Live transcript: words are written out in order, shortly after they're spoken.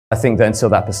I think that until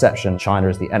that perception, China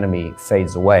as the enemy,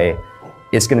 fades away,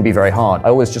 it's going to be very hard. I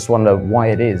always just wonder why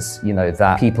it is,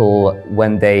 that people,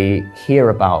 when they hear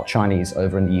about Chinese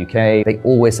over in the UK, they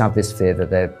always have this fear that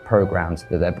they're programmed,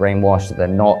 that they're brainwashed, that they're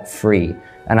not free.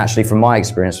 And actually, from my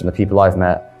experience, from the people I've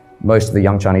met, most of the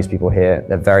young Chinese people here,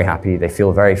 they're very happy, they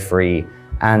feel very free,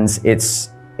 and it's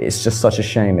just such a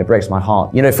shame. It breaks my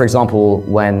heart. For example,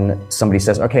 when somebody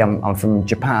says, okay, I'm from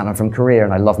Japan, I'm from Korea,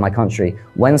 and I love my country.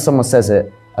 When someone says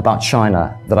it about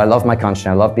China, that I love my country,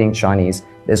 I love being Chinese,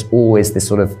 there's always this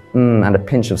sort of and a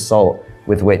pinch of salt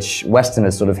with which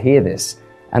Westerners sort of hear this.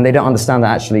 And they don't understand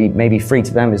that actually maybe free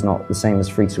to them is not the same as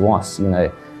free to us.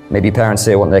 Maybe parents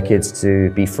here want their kids to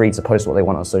be free to post what they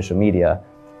want on social media,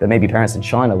 but maybe parents in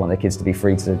China want their kids to be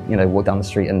free to, walk down the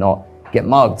street and not get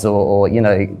mugged or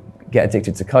get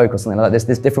addicted to Coke or something like that.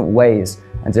 There's different ways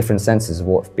and different senses of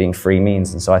what being free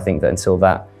means. And so I think that until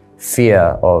that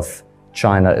fear of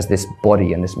China as this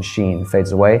body and this machine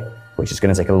fades away, which is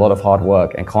going to take a lot of hard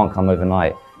work and can't come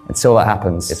overnight, until that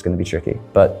happens, it's going to be tricky.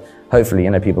 But hopefully,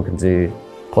 people can do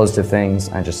positive things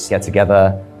and just get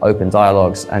together, open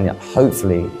dialogues, and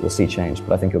hopefully we'll see change.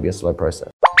 But I think it'll be a slow process.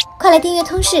 快来订阅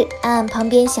通识，按旁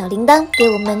边小铃铛给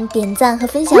我们点赞和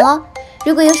分享哦。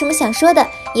如果有什么想说的，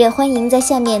也欢迎在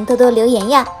下面多多留言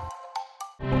呀。